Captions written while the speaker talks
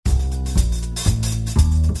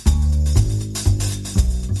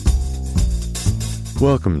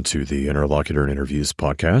Welcome to the Interlocutor Interviews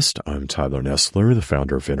podcast. I'm Tyler Nestler, the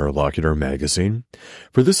founder of Interlocutor Magazine.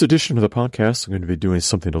 For this edition of the podcast, I'm going to be doing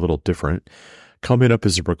something a little different. Coming up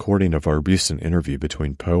is a recording of our recent interview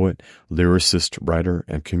between poet, lyricist, writer,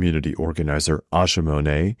 and community organizer Aja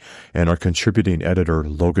Monet and our contributing editor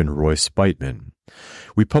Logan Royce Beitman.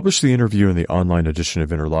 We published the interview in the online edition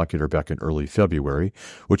of Interlocutor back in early February,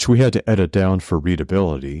 which we had to edit down for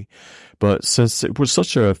readability. But since it was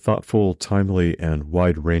such a thoughtful, timely, and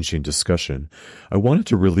wide-ranging discussion, I wanted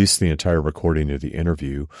to release the entire recording of the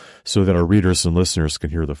interview so that our readers and listeners can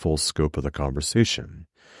hear the full scope of the conversation.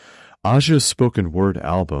 Aja's spoken word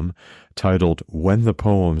album, titled When the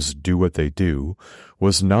Poems Do What They Do,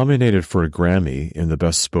 was nominated for a Grammy in the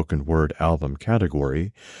Best Spoken Word Album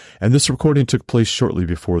category, and this recording took place shortly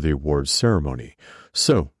before the awards ceremony.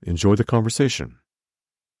 So, enjoy the conversation.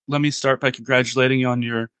 Let me start by congratulating you on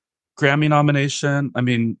your Grammy nomination. I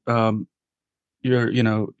mean,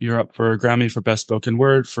 you're up for a Grammy for Best Spoken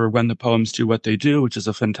Word for When the Poems Do What They Do, which is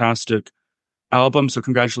a fantastic album. So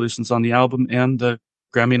congratulations on the album and the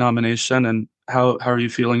Grammy nomination. And how are you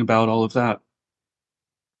feeling about all of that?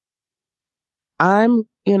 I'm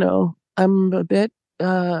a bit,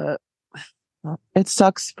 it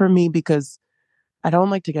sucks for me because I don't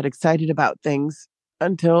like to get excited about things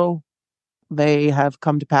until they have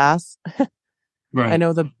come to pass. Right. I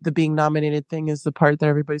know the being nominated thing is the part that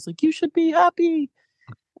everybody's like, you should be happy.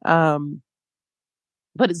 But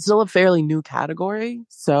it's still a fairly new category.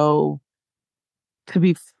 So to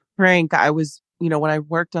be frank, I was, when I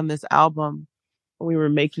worked on this album, when we were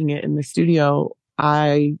making it in the studio,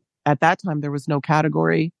 at that time, there was no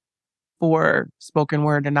category for spoken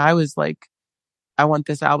word. And I was like, I want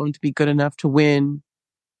this album to be good enough to win,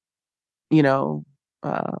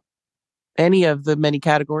 any of the many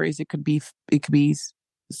categories it could be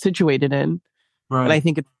situated in. Right.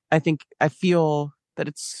 And I feel that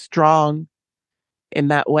it's strong in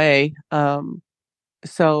that way.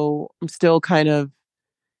 So I'm still kind of,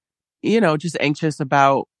 just anxious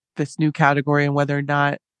about this new category and whether or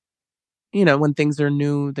not, when things are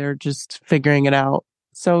new, they're just figuring it out.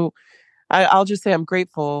 So I'll just say I'm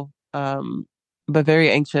grateful, but very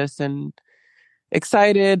anxious and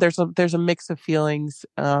excited. There's a mix of feelings.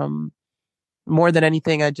 More than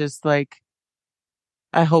anything, I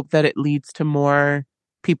hope that it leads to more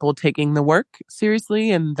people taking the work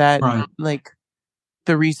seriously and that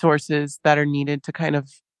the resources that are needed to kind of,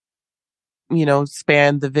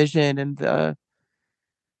 span the vision and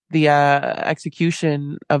the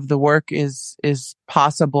execution of the work is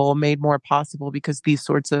made more possible, because these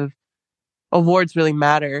sorts of awards really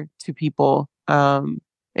matter to people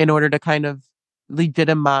in order to kind of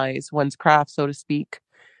legitimize one's craft, so to speak.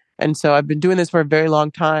 And so I've been doing this for a very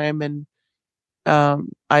long time, and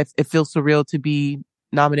it feels surreal to be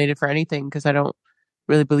nominated for anything, because I don't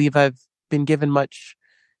really believe I've been given much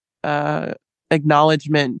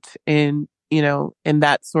acknowledgement in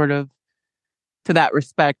that sort of, to that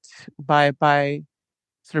respect, by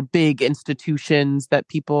sort of big institutions that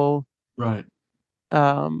people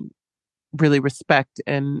really respect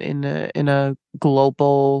and in a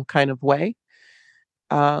global kind of way.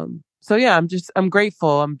 So yeah, I'm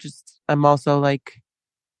grateful. I'm also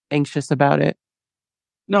anxious about it.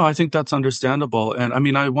 No, I think that's understandable. And I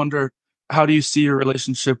mean, I wonder, how do you see your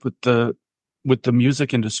relationship with the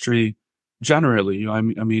music industry generally? I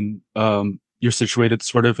mean, you're situated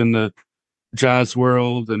sort of in the jazz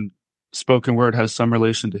world, and spoken word has some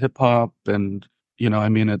relation to hip hop. And, I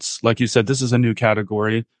mean, it's like you said, this is a new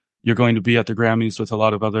category. You're going to be at the Grammys with a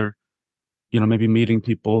lot of other, maybe meeting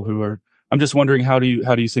people who are, I'm just wondering, how do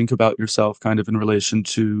you think about yourself kind of in relation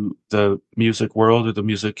to the music world or the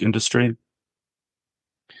music industry?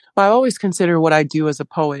 Well, I always consider what I do as a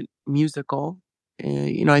poet musical.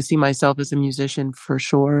 I see myself as a musician for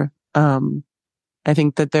sure. I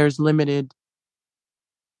think that there is a limited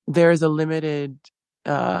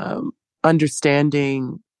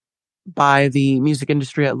understanding by the music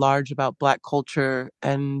industry at large about Black culture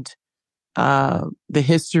and the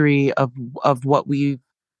history of what we've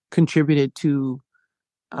contributed to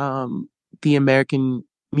the American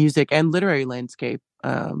music and literary landscape.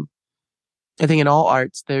 I think in all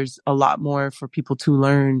arts, there's a lot more for people to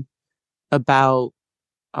learn about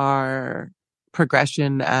our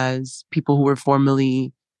progression as people who were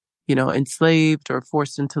formerly, enslaved or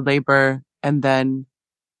forced into labor and then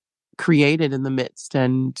created in the midst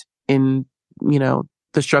and in,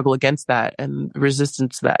 the struggle against that and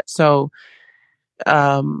resistance to that. So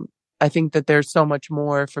I think that there's so much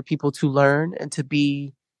more for people to learn and to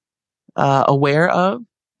be aware of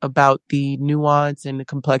about the nuance and the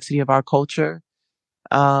complexity of our culture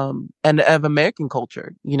and of American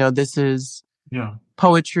culture. This is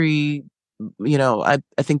poetry, I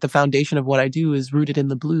think the foundation of what I do is rooted in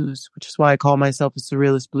the blues, which is why I call myself a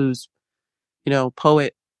surrealist blues,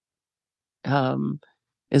 poet.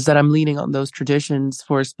 Is that I'm leaning on those traditions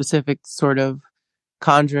for a specific sort of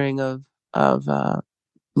conjuring of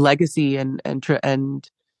legacy and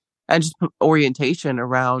just orientation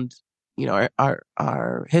around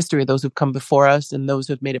our history, those who've come before us and those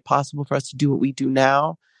who've made it possible for us to do what we do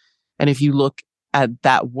now. And if you look at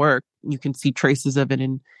that work, you can see traces of it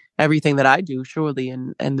in everything that I do, surely,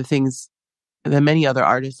 and the things that many other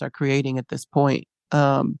artists are creating at this point.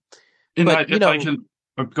 If I can,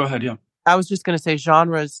 go ahead, yeah. I was just going to say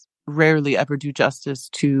genres rarely ever do justice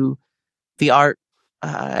to the art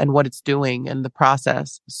and what it's doing and the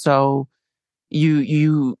process. So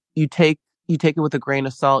you take it with a grain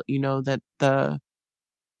of salt. You know that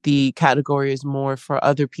the category is more for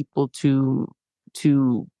other people to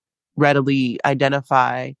readily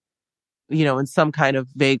identify, in some kind of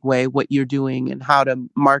vague way what you're doing and how to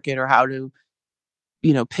market or how to,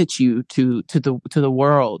 pitch you to the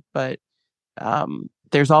world. But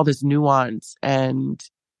there's all this nuance and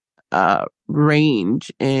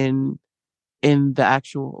range in the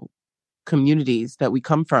actual communities that we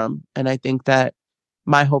come from. And I think that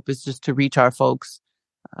my hope is just to reach our folks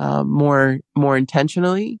more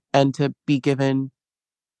intentionally and to be given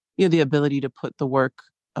the ability to put the work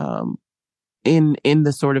in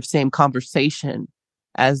the sort of same conversation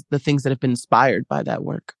as the things that have been inspired by that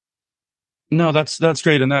work. No, that's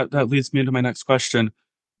great, and that leads me into my next question,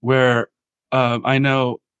 where I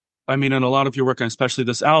know, in a lot of your work, and especially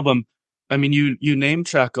this album, you name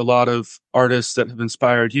check a lot of artists that have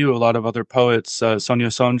inspired you, a lot of other poets,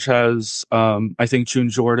 Sonia Sanchez, I think June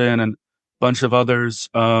Jordan, and a bunch of others,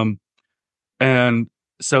 and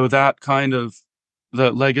so that kind of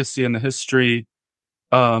the legacy and the history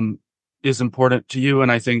is important to you,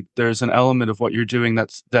 and I think there's an element of what you're doing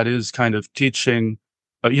that is kind of teaching.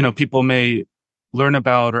 People may learn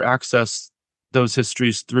about or access those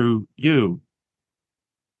histories through you.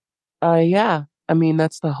 Yeah.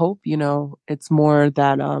 That's the hope. It's more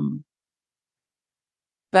that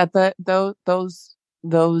those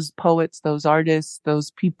poets, those artists,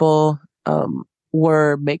 those people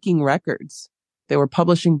were making records. They were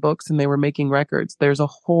publishing books and they were making records. There's a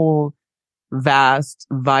whole vast,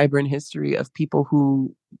 vibrant history of people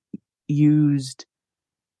who used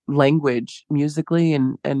language musically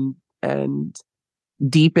and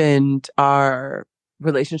deepened our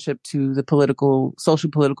relationship to the social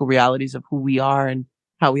political realities of who we are and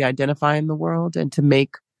how we identify in the world, and to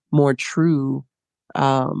make more true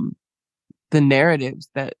the narratives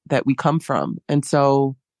that we come from, and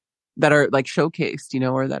so that are like showcased,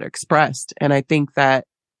 or that are expressed. And I think that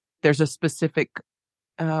there's a specific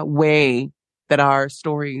way that our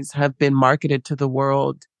stories have been marketed to the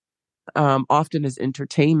world, often as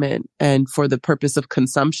entertainment and for the purpose of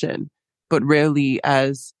consumption, but rarely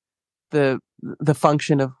as the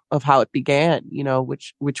function of how it began,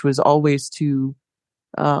 which was always to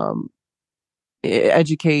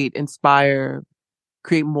educate, inspire,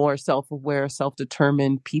 create more self-aware,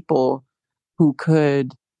 self-determined people who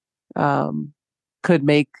could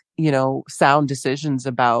make, sound decisions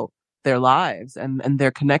about their lives and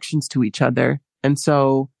their connections to each other. And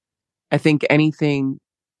so I think anything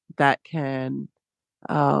that can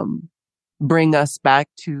bring us back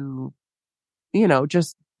to,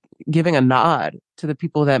 just giving a nod to the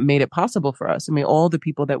people that made it possible for us. All the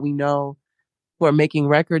people that we know who are making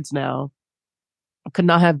records now could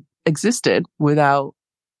not have existed without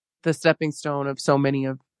the stepping stone of so many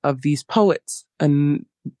of these poets. And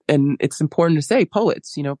it's important to say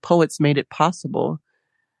poets, poets made it possible.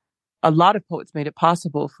 A lot of poets made it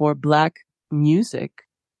possible for Black music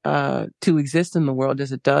to exist in the world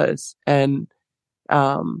as it does. And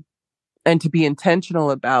to be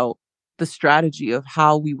intentional about the strategy of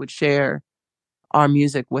how we would share our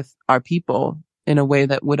music with our people in a way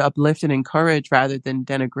that would uplift and encourage rather than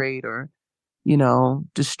denigrate or,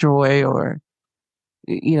 destroy or,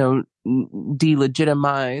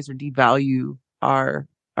 delegitimize or devalue our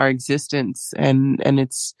existence. And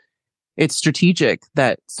it's strategic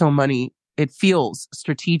that it feels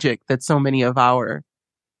strategic that so many of our,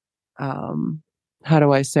 how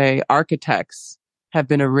do I say, architects have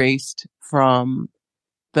been erased from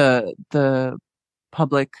the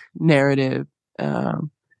public narrative, and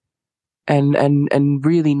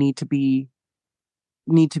really need to be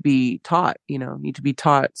taught,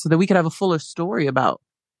 so that we can have a fuller story about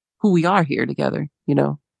who we are here together,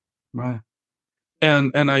 Right.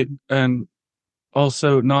 And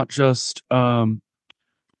also not just that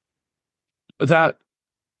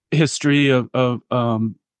history of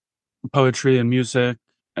poetry and music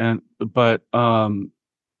and but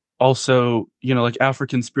also, like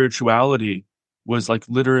African spirituality was like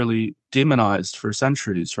literally demonized for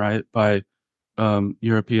centuries, right, by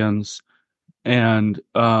Europeans. And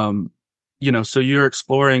so you're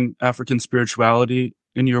exploring African spirituality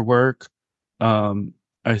in your work.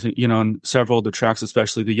 I think, in several of the tracks,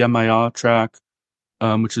 especially the Yemaya track,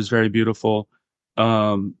 which is very beautiful.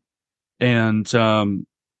 And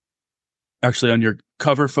actually, on your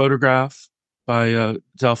cover photograph by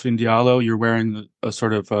Delphine Diallo, you're wearing a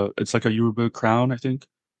sort of it's like a Yoruba crown, I think,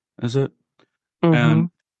 is it? Mm-hmm. And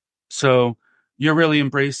so you're really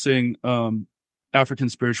embracing African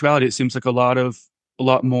spirituality. It seems like a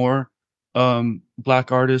lot more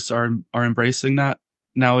Black artists are embracing that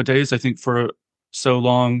nowadays. I think for so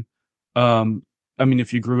long, um, I mean,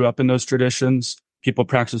 if you grew up in those traditions, people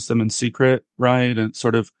practice them in secret, right? And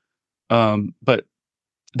sort of, but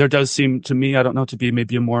there does seem to me, I don't know, to be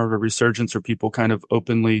maybe more of a resurgence or people kind of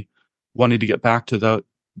openly wanting to get back to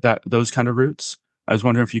those kind of roots. I was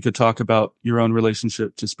wondering if you could talk about your own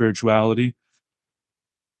relationship to spirituality.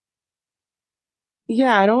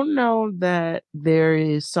 Yeah, I don't know that there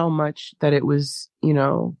is so much that it was,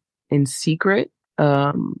 in secret.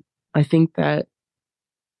 I think that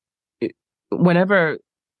whenever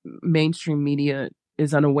mainstream media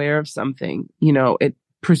is unaware of something, it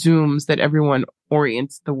presumes that everyone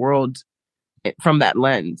orients the world from that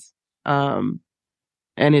lens. Um,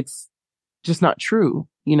 and it's just not true.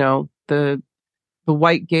 The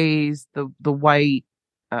white gaze, the white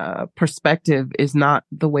perspective is not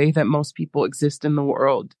the way that most people exist in the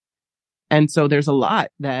world. And so there's a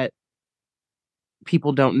lot that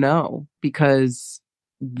people don't know because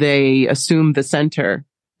they assume the center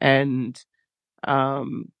and,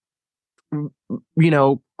 um,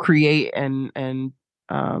 create and,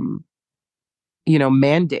 um,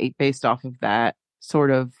 mandate based off of that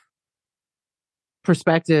sort of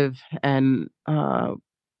perspective and,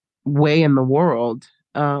 way in the world.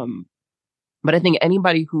 Um, but I think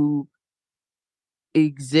anybody who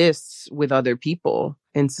exists with other people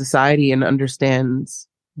in society and understands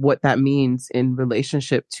what that means in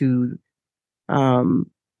relationship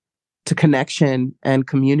um, to connection and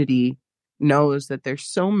community knows that there's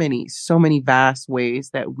so many vast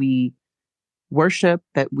ways that we worship,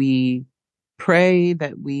 that we pray,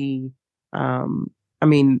 that we, I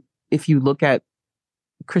mean, if you look at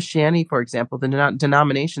Christianity, for example, the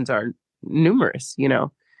denominations are numerous,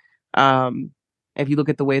 Um, if you look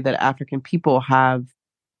at the way that African people have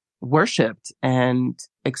worshipped and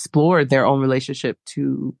explored their own relationship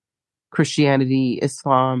to Christianity,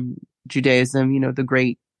 Islam, Judaism, the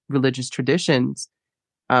great religious traditions,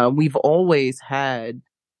 we've always had,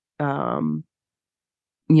 um,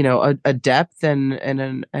 a depth and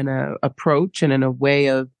a approach and in a way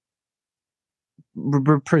of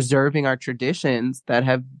preserving our traditions that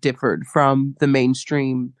have differed from the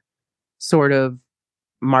mainstream sort of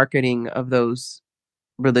marketing of those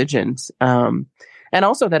religions. And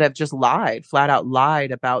also that have just flat out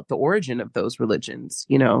lied about the origin of those religions.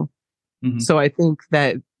 Mm-hmm. So I think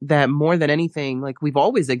that more than anything, like we've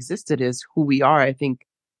always existed as who we are. I think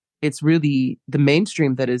it's really the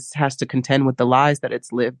mainstream that has to contend with the lies that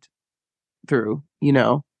it's lived through.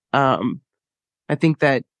 I think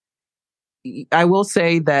that I will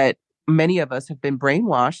say that many of us have been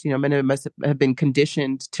brainwashed. Many of us have been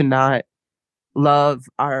conditioned to not love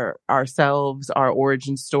ourselves, our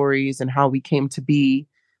origin stories, and how we came to be.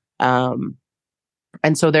 Um,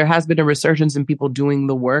 and so there has been a resurgence in people doing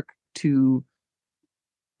the work to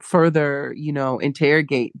further,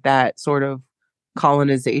 interrogate that sort of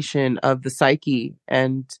colonization of the psyche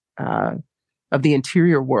and of the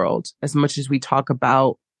interior world. As much as we talk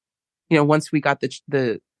about, once we got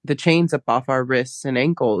the chains up off our wrists and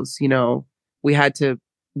ankles, we had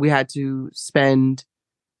to spend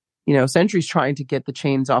centuries trying to get the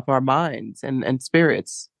chains off our minds and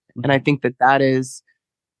spirits. Mm-hmm. And I think that is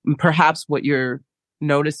perhaps what you're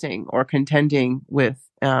noticing or contending with,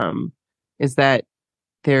 is that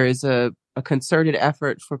there is a concerted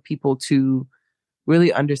effort for people to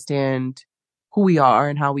really understand who we are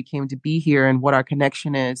and how we came to be here and what our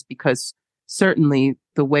connection is, because certainly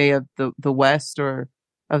the way of the West or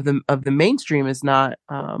of the mainstream is not,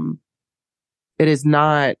 it is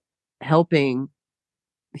not helping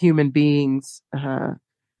human beings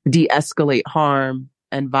de-escalate harm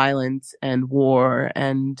and violence and war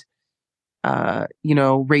and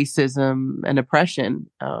racism and oppression,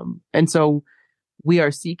 and so we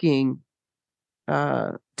are seeking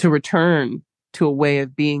to return to a way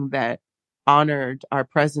of being that honored our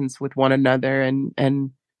presence with one another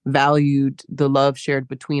and valued the love shared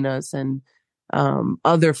between us and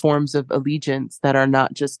other forms of allegiance that are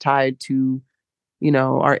not just tied to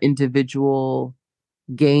our individual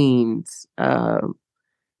gains. And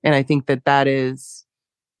I think that is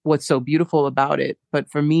what's so beautiful about it. But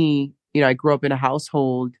for me, I grew up in a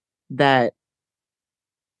household that,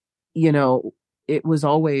 it was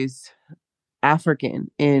always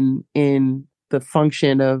African in the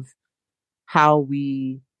function of how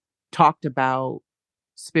we talked about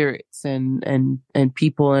spirits and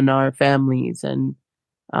people in our families, and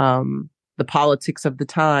the politics of the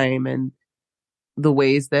time, and the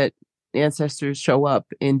ways that ancestors show up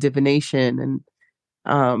in divination.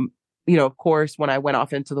 And of course, when I went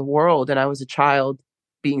off into the world and I was a child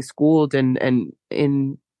being schooled and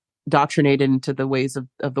indoctrinated into the ways of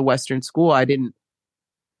the Western school, I didn't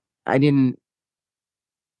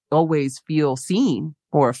always feel seen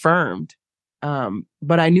or affirmed.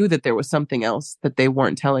 But I knew that there was something else that they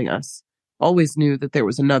weren't telling us. Always knew that there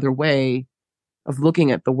was another way of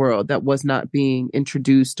looking at the world that was not being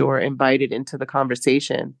introduced or invited into the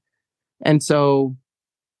conversation. And so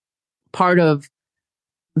part of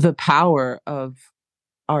the power of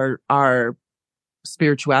our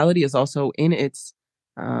spirituality is also in its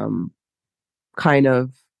kind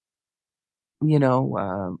of,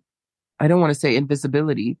 I don't want to say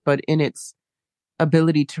invisibility, but in its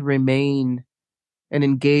ability to remain an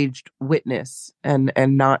engaged witness and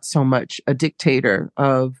not so much a dictator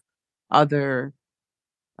of other,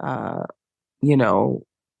 you know,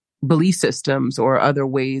 belief systems or other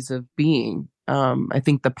ways of being. I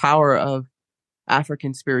think the power of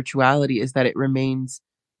African spirituality is that it remains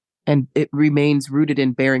rooted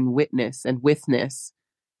in bearing witness and witness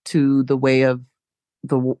to the way of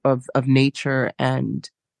of nature and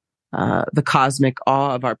the cosmic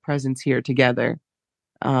awe of our presence here together,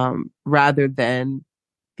 rather than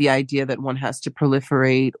the idea that one has to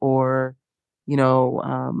proliferate or,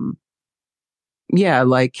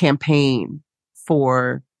 like campaign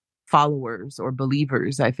for followers or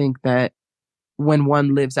believers. I think that when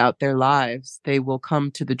one lives out their lives, they will come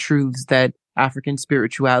to the truths that African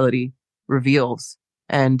spirituality reveals.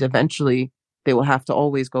 And eventually they will have to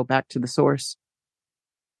always go back to the source.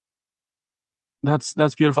 That's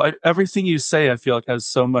beautiful. Everything you say, I feel like, has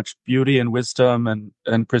so much beauty and wisdom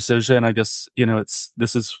and precision. I guess, you're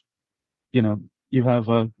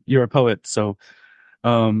a poet. So,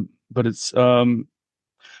 but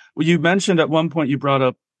well, you mentioned at one point you brought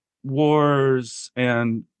up wars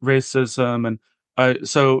and racism.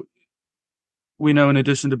 So we know, in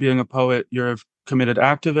addition to being a poet, you're a committed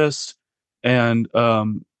activist, and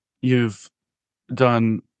you've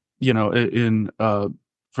done,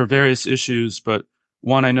 for various issues, but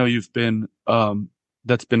one I know you've been,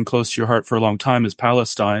 that's been close to your heart for a long time, is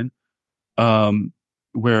Palestine,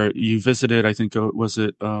 where you visited, I think, was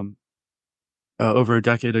it over a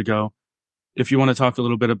decade ago. If you want to talk a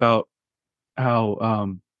little bit about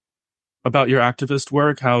how, about your activist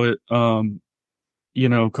work, how it,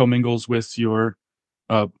 commingles with your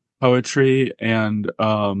uh, poetry, and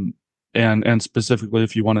specifically,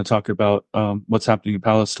 if you want to talk about what's happening in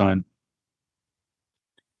Palestine.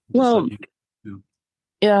 Well,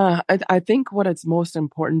 yeah, I think what it's most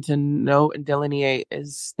important to note and delineate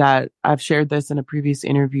is that I've shared this in a previous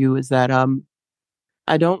interview, is that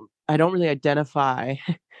I don't really identify,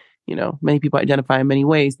 many people identify in many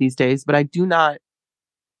ways these days, but I do not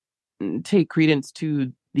take credence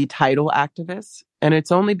to the title activist. And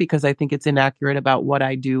it's only because I think it's inaccurate about what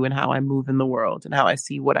I do and how I move in the world and how I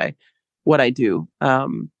see what I do.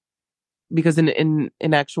 Because in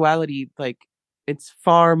actuality, like, it's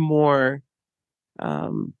far more,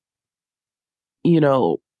 it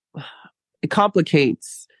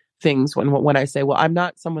complicates things when I say, well, I'm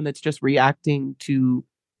not someone that's just reacting to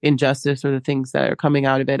injustice or the things that are coming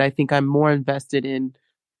out of it. I think I'm more invested in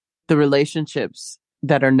the relationships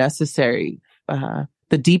that are necessary,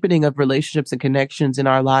 the deepening of relationships and connections in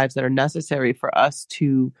our lives that are necessary for us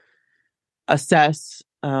to assess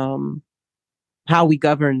how we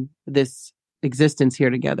govern this existence here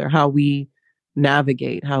together, how we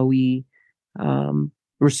navigate, how we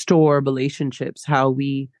restore relationships, how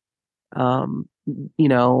we,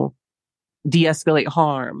 de-escalate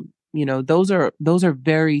harm. Those are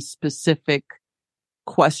very specific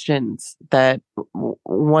questions that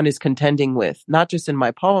one is contending with, not just in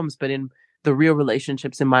my poems, but in the real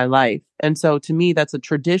relationships in my life. And so to me, that's a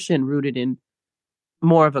tradition rooted in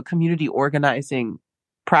more of a community organizing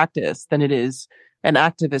practice than it is an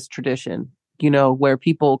activist tradition, where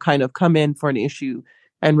people kind of come in for an issue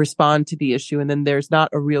and respond to the issue. And then there's not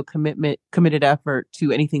a real committed effort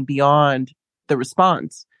to anything beyond the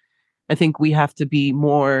response. I think we have to be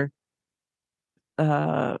more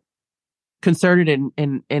concerted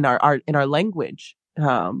in our language,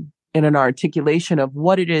 and in our articulation of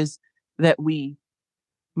what it is that we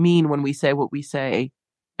mean when we say what we say,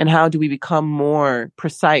 and how do we become more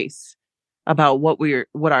precise about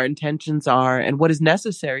what our intentions are and what is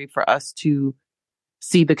necessary for us to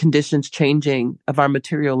see the conditions changing of our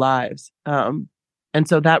material lives. And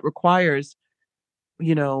so that requires,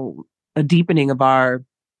 you know, a deepening of our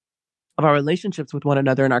relationships with one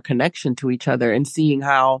another and our connection to each other, and seeing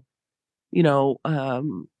how, you know,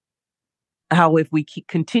 how if we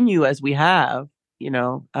continue as we have,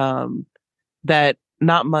 that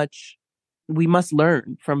not much, we must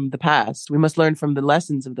learn from the past. We must learn from the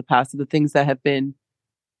lessons of the past, of the things that have been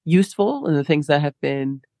useful and the things that have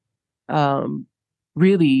been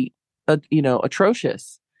really,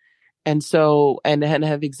 atrocious. And so, and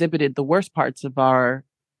have exhibited the worst parts of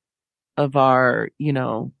of our,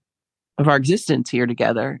 of our existence here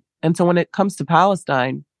together. And so when it comes to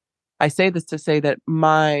Palestine, I say this to say that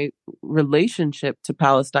my relationship to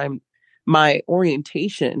Palestine, my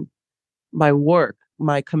orientation, my work,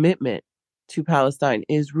 my commitment to Palestine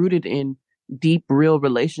is rooted in deep, real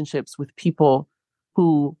relationships with people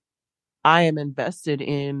who I am invested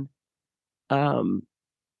um,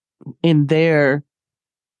 in their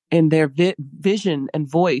vision and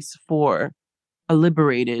voice for a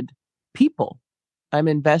liberated people. I'm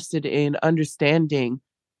invested in understanding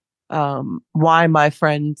why my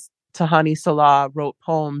friend Tahani Salah wrote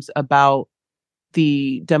poems about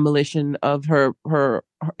the demolition of her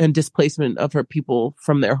and displacement of her people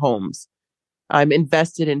from their homes. I'm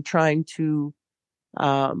invested in trying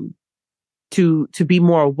um, to be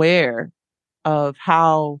more aware of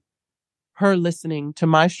how her listening to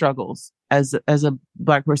my struggles as a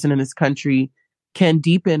Black person in this country can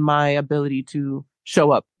deepen my ability to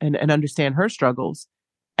show up and understand her struggles.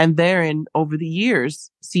 And therein, over the years,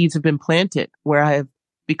 seeds have been planted where I have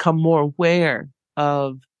become more aware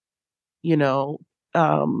of, you know,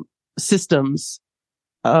 systems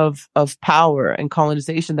of power and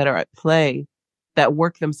colonization that are at play, that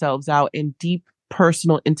work themselves out in deep,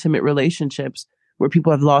 personal, intimate relationships where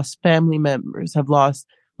people have lost family members, have lost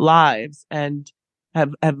lives, and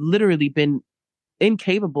have literally been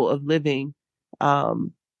incapable of living,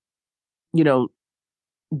 um, you know,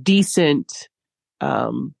 decent,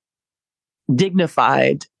 um,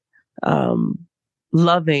 dignified, um,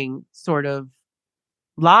 loving sort of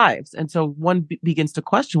lives. And so one begins to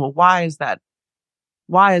question, well, why is that?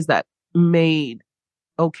 Why is that made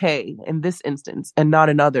okay in this instance and not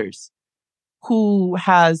in others? Who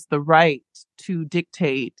has the right to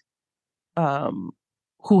dictate, um,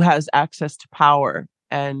 who has access to power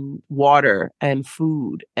and water and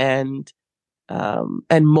food and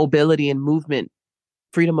mobility and movement,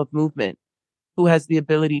 freedom of movement? Who has the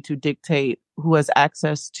ability to dictate? Who has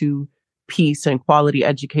access to peace and quality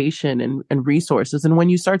education and resources? And when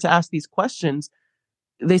you start to ask these questions,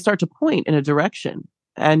 they start to point in a direction,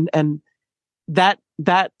 and that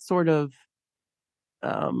sort of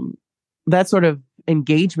um, that sort of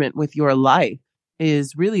engagement with your life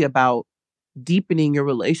is really about deepening your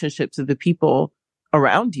relationships with the people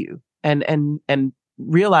around you, and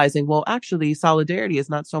realizing, well, actually, solidarity is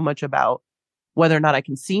not so much about whether or not I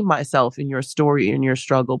can see myself in your story, in your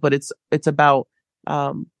struggle, but it's about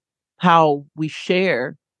um, how we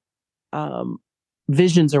share um,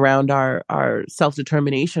 visions around our self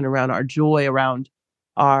determination, around our joy, around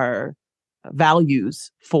our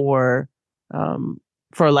values um,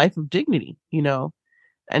 for a life of dignity,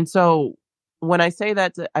 And so when I say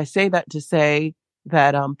that to say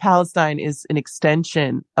that Palestine is an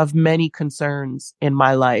extension of many concerns in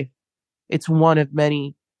my life. It's one of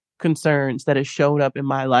many concerns that has shown up in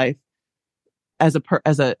my life as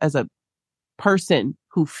a person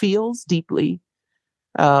who feels deeply,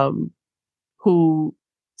 um, who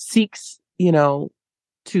seeks,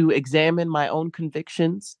 to examine my own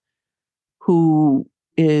convictions, who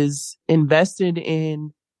is invested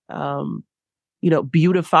in, um,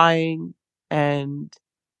 beautifying and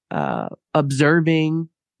observing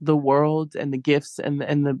the world and the gifts and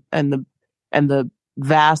the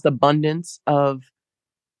vast abundance of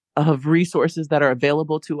resources that are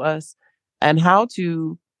available to us, and how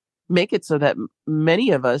to make it so that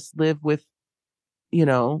many of us live with,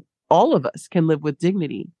 all of us can live with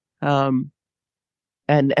dignity, um,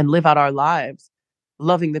 and live out our lives,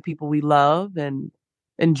 loving the people we love and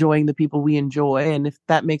enjoying the people we enjoy. And if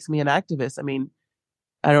that makes me an activist, I mean,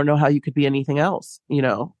 I don't know how you could be anything else, as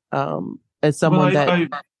Well, someone that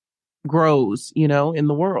grows, in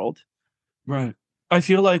the world. right. I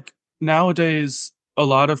feel like nowadays a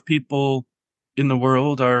lot of people in the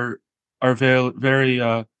world are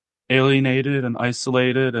very alienated and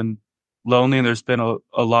isolated and lonely, and there's been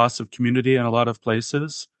a loss of community in a lot of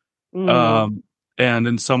places. Mm, Um, and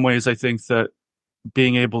in some ways, I think that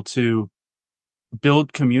being able to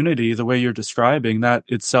build community the way you're describing, that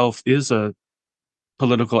itself is a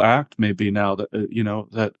political act, maybe now that,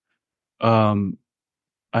 that, um,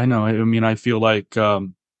 I know. I mean, I feel like,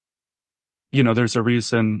 there's a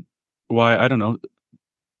reason why, I don't know,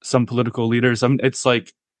 some political leaders, it's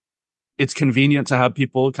like, it's convenient to have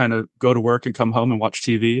people kind of go to work and come home and watch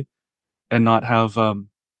TV and not have,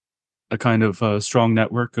 a kind of strong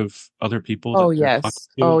network of other people Oh that they're talking yes.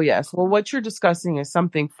 to. Oh yes. Well, what you're discussing is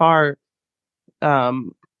something far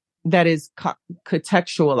um, that is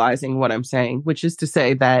contextualizing what I'm saying, which is to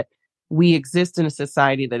say that we exist in a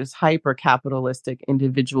society that is hyper capitalistic,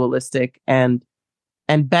 individualistic, and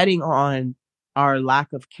betting on our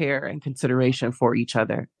lack of care and consideration for each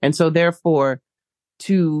other. And so therefore,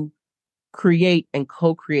 to create and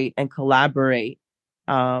co-create and collaborate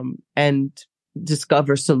and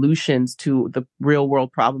discover solutions to the real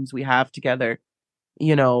world problems we have together,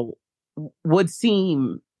 you know, would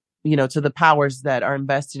seem, to the powers that are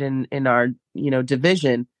invested in our,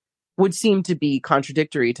 division, would seem to be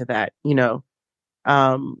contradictory to that,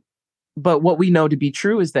 Um, but what we know to be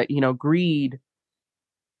true is that, greed,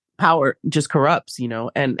 power just corrupts,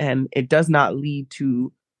 and it does not lead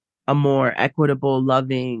to a more equitable,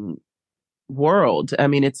 loving world. I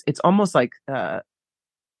mean, it's almost like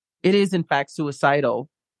it is in fact suicidal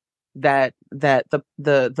that the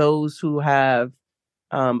those who have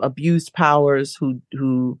abused powers, who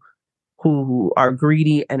are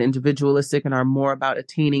greedy and individualistic and are more about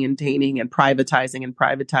attaining and attaining and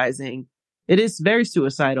privatizing. It is very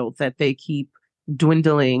suicidal that they keep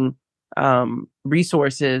dwindling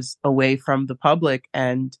resources away from the public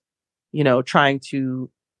and, trying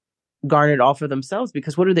to garner it all for themselves,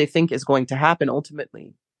 because what do they think is going to happen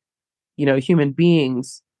ultimately? Human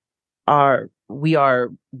beings we are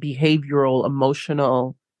behavioral,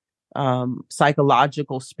 emotional,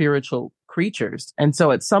 psychological, spiritual creatures. And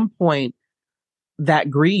so at some point, that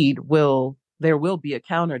there will be a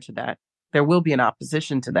counter to that. There will be an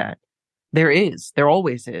opposition to that. There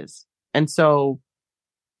always is. And so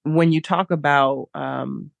when you talk about,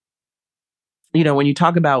 well,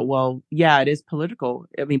 yeah, it is political.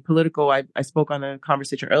 I mean, political, I spoke on a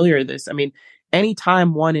conversation earlier this. I mean,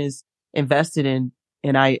 anytime one is invested in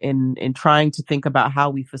trying to think about how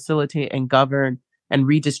we facilitate and govern and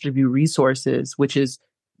redistribute resources, which is,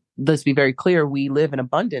 let's be very clear, we live in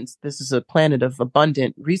abundance. This is a planet of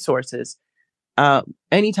abundant resources.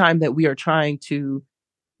 Anytime that we are trying to,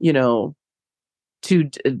 you know, to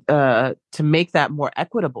make that more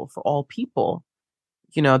equitable for all people,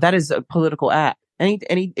 that is a political act.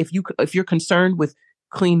 If you're concerned with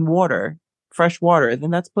clean water, fresh water,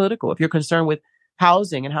 then that's political. If you're concerned with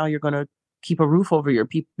housing and how you're going to keep a roof over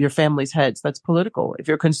your family's heads, that's political. If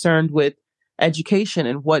you're concerned with education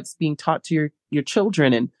and what's being taught to your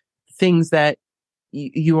children and things that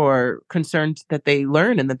you're concerned that they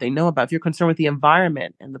learn and that they know about, if you're concerned with the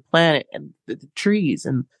environment and the planet and the trees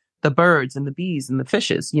and the birds and the bees and the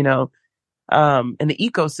fishes, and the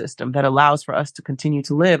ecosystem that allows for us to continue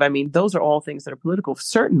to live. I mean, those are all things that are political,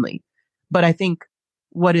 certainly. But I think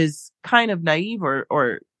what is kind of naive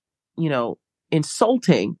or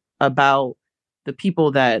insulting about the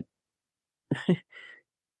people that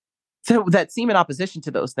that seem in opposition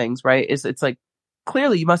to those things, right, is it's like,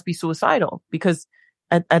 clearly you must be suicidal, because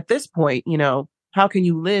at this point, how can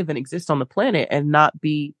you live and exist on the planet and not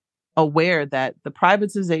be aware that the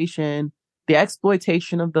privatization, the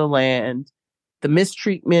exploitation of the land, the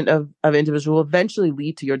mistreatment of individuals will eventually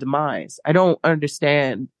lead to your demise? I don't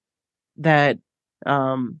understand that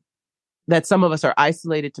that some of us are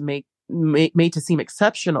isolated to made to seem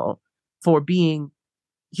exceptional for being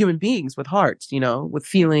human beings with hearts, with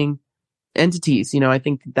feeling entities. I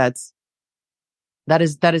think that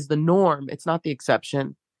is the norm. It's not the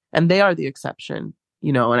exception, and they are the exception.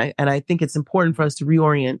 And I think it's important for us to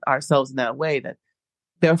reorient ourselves in that way, that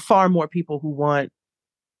there are far more people who want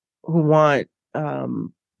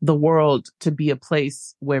the world to be a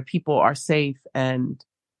place where people are safe and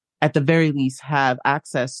at the very least have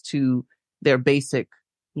access to their basic,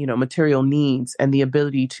 material needs and the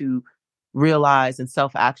ability to realize and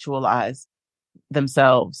self-actualize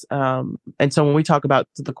themselves. And so when we talk about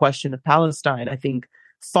the question of Palestine, I think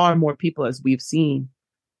far more people, as we've seen,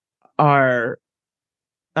 I'm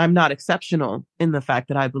not exceptional in the fact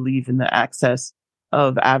that I believe in the access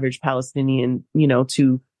of average Palestinian,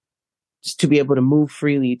 to be able to move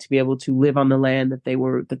freely, to be able to live on the land that they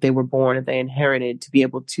were born, that they inherited, to be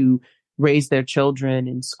able to raise their children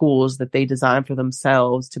in schools that they designed for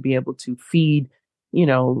themselves, to be able to feed,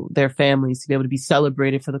 their families, to be able to be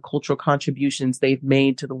celebrated for the cultural contributions they've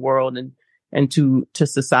made to the world and to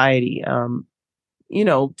society.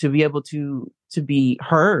 To be able to to be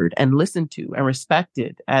heard and listened to and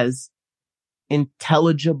respected as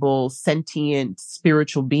intelligible, sentient,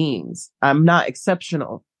 spiritual beings. I'm not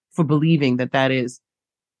exceptional for believing that that is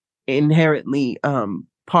inherently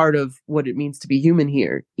part of what it means to be human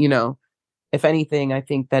here. You know, if anything, I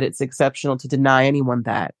think that it's exceptional to deny anyone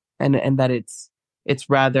that, and that it's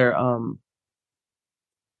rather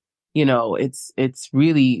you know, it's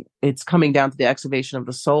really, it's coming down to the excavation of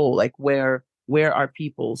the soul, like where our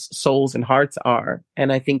people's souls and hearts are.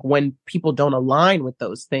 And I think when people don't align with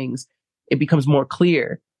those things, it becomes more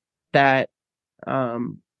clear that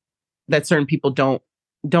that certain people don't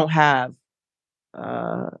have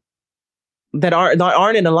that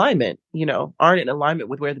aren't in alignment, you know, aren't in alignment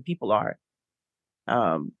with where the people are.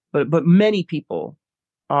 But many people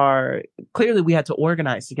are, clearly we had to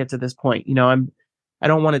organize to get to this point. You know, I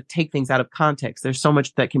don't want to take things out of context. There's so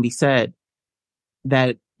much that can be said,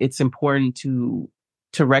 that it's important to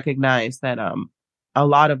recognize that a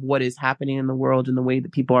lot of what is happening in the world and the way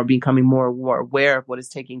that people are becoming more aware of what is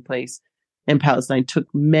taking place in Palestine took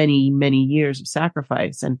many, many years of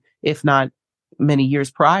sacrifice. And if not many years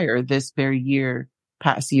prior, this very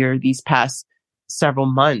past year, these past several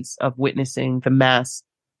months of witnessing the mass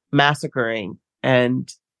massacring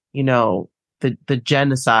and, you know, the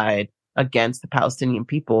genocide against the Palestinian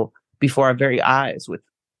people before our very eyes, with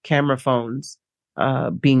camera phones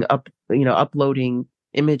uploading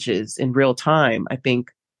images in real time. I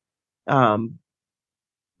think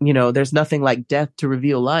you know, there's nothing like death to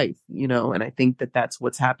reveal life, you know, and I think that that's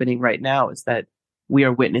what's happening right now, is that we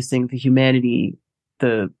are witnessing the humanity,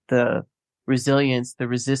 the resilience, the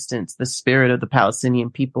resistance, the spirit of the Palestinian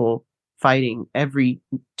people fighting every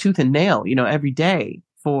tooth and nail, you know, every day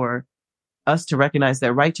for us to recognize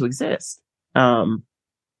their right to exist. And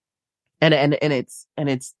they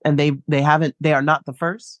are not the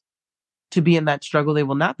first to be in that struggle. They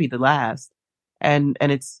will not be the last. And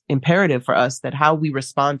it's imperative for us that how we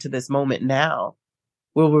respond to this moment now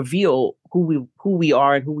will reveal who we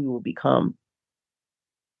are and who we will become.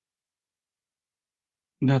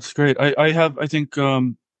 That's great. I think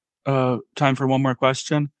time for one more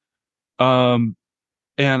question. And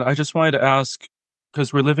I just wanted to ask,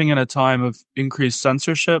 because we're living in a time of increased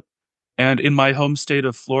censorship, and in my home state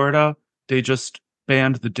of Florida, they just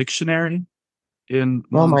banned the dictionary in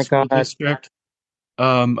Oh one my school God. district,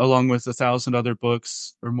 along with 1,000 other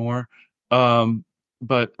books or more.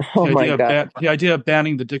 But Oh my God. the idea of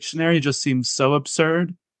banning the dictionary just seems so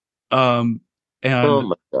absurd. Um, Oh and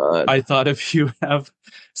my God. I thought, if you have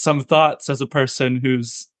some thoughts as a person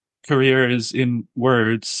whose career is in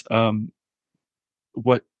words,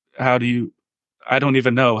 what, how do you, I don't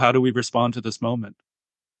even know, how do we respond to this moment?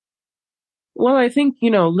 Well, I think, you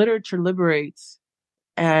know, literature liberates,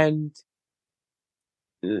 and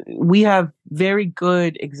we have very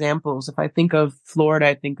good examples. If I think of Florida,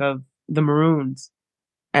 I think of the Maroons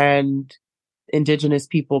and indigenous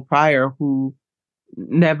people prior who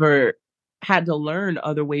never had to learn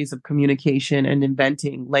other ways of communication and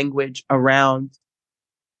inventing language around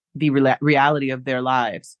the reality of their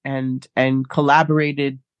lives, and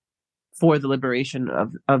collaborated for the liberation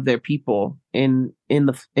of their people in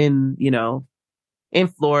you know, in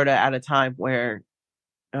Florida at a time where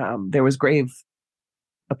there was grave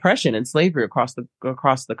oppression and slavery across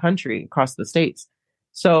the country, across the states.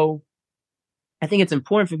 So I think it's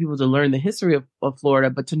important for people to learn the history of Florida,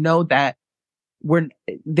 but to know that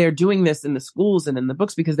they're doing this in the schools and in the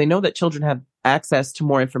books because they know that children have access to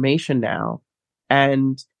more information now.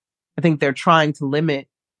 And I think they're trying to limit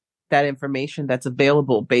that information that's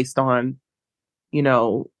available based on, you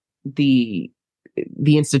know, the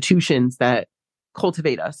institutions that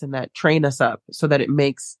cultivate us and that train us up, so that it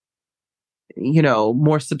makes, you know,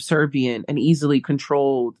 more subservient and easily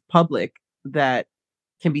controlled public that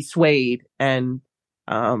can be swayed and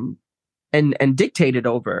dictated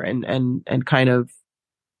over and kind of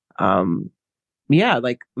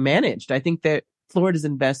like managed. I think that Florida's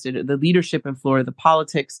invested, the leadership in Florida, the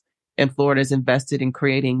politics in Florida is invested in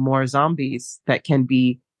creating more zombies that can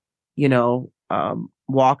be, you know,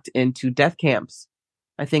 walked into death camps.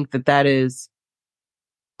 I think that is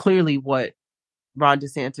clearly what Ron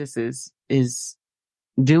DeSantis is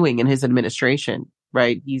doing in his administration,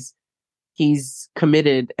 right? He's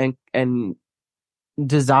committed and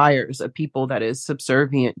desires a people that is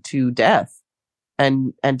subservient to death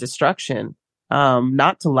and destruction,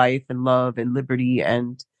 not to life and love and liberty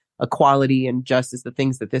and equality and justice, the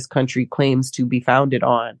things that this country claims to be founded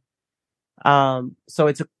on.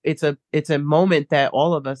 So it's a moment that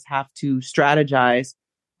all of us have to strategize.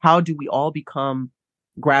 How do we all become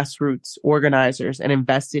grassroots organizers and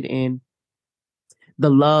invested in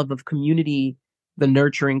the love of community,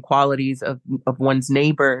 nurturing qualities of one's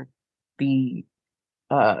neighbor, the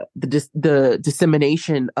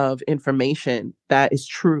dissemination of information that is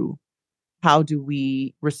true. How do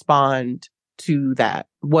we respond to that?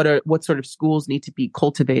 What sort of schools need to be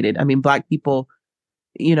cultivated? I mean, Black people,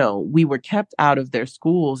 we were kept out of their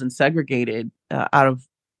schools and segregated out of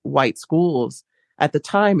white schools. At the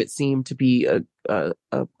time, it seemed to be a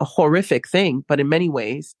horrific thing, but in many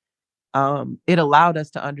ways, it allowed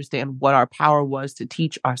us to understand what our power was to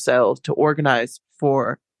teach ourselves, to organize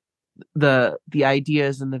for the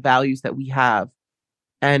ideas and the values that we have,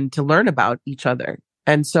 and to learn about each other.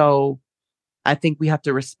 And so I think we have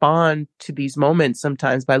to respond to these moments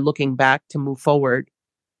sometimes by looking back to move forward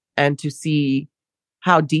and to see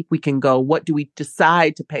how deep we can go. What do we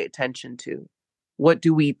decide to pay attention to? What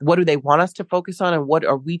do they want us to focus on? And what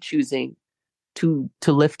are we choosing to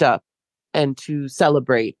lift up and to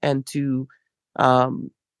celebrate and to,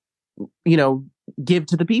 give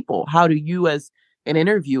to the people? How do you, as an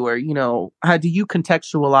interviewer, how do you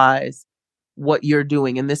contextualize what you're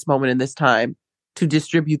doing in this moment, in this time, to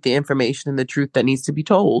distribute the information and the truth that needs to be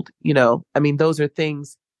told? I mean, those are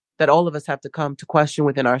things that all of us have to come to question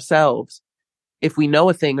within ourselves. If we know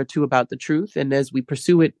a thing or two about the truth, and as we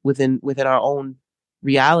pursue it within our own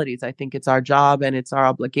realities, I think it's our job and it's our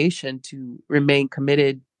obligation to remain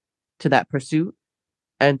committed to that pursuit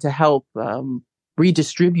and to help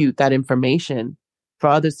redistribute that information for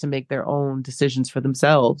others to make their own decisions for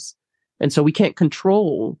themselves. And so we can't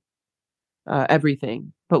control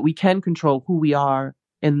everything, but we can control who we are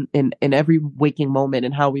in every waking moment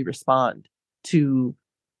and how we respond to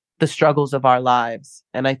the struggles of our lives.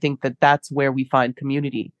 And I think that that's where we find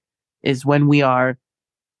community, is when we are,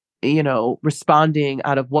 responding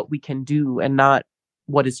out of what we can do and not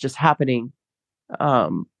what is just happening.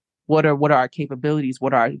 What are our capabilities?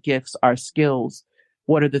 What are our gifts, our skills?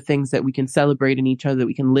 What are the things that we can celebrate in each other, that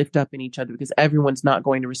we can lift up in each other? Because everyone's not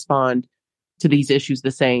going to respond to these issues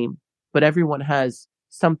the same, but everyone has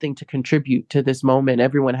something to contribute to this moment.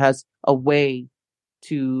 Everyone has a way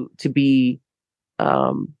to be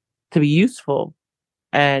useful.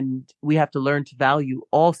 And we have to learn to value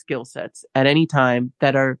all skill sets at any time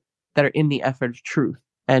that are in the effort of truth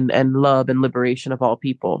and love and liberation of all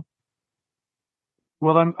people.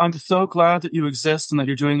 Well, I'm so glad that you exist and that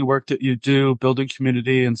you're doing the work that you do, building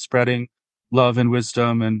community and spreading love and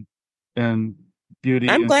wisdom and beauty.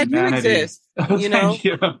 I'm and glad humanity. you exist. Thank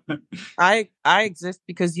you. I exist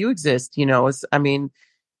because you exist.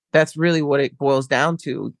 That's really what it boils down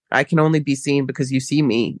to. I can only be seen because you see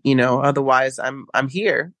me. Otherwise, I'm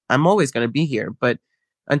here. I'm always going to be here. But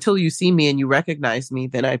until you see me and you recognize me,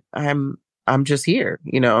 then I'm just here.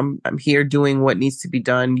 I'm here doing what needs to be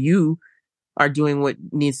done. You are doing what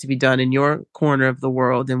needs to be done in your corner of the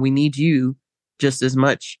world, and we need you just as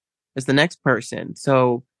much as the next person.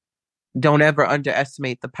 So don't ever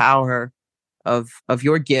underestimate the power of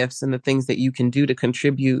your gifts and the things that you can do to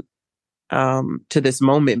contribute to this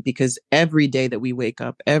moment, because every day that we wake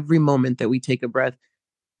up, every moment that we take a breath,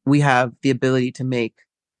 we have the ability to make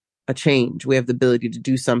a change. We have the ability to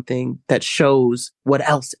do something that shows what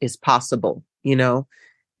else is possible,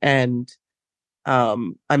 and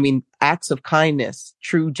acts of kindness,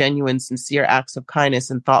 true, genuine, sincere acts of kindness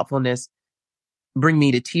and thoughtfulness bring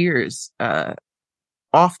me to tears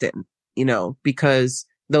often, because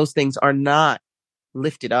those things are not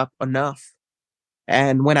lifted up enough.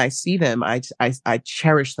 And when I see them, I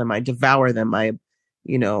cherish them. I devour them. I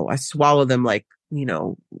swallow them like,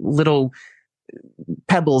 little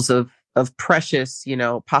pebbles of precious,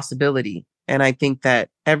 possibility. And I think that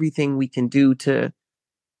everything we can do to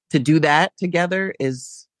do that together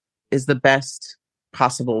is the best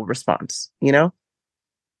possible response,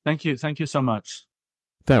 Thank you. Thank you so much.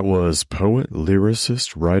 That was poet,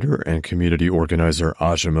 lyricist, writer, and community organizer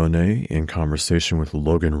Aja Monet in conversation with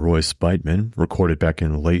Logan Royce Beitman, recorded back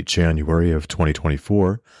in late January of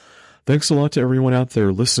 2024. Thanks a lot to everyone out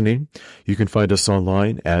there listening. You can find us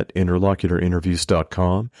online at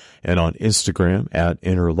interlocutorinterviews.com and on Instagram at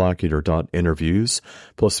interlocutor.interviews.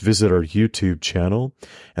 Plus visit our YouTube channel.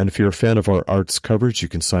 And if you're a fan of our arts coverage, you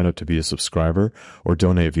can sign up to be a subscriber or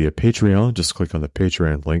donate via Patreon. Just click on the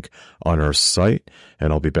Patreon link on our site.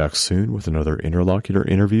 And I'll be back soon with another Interlocutor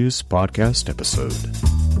Interviews podcast episode.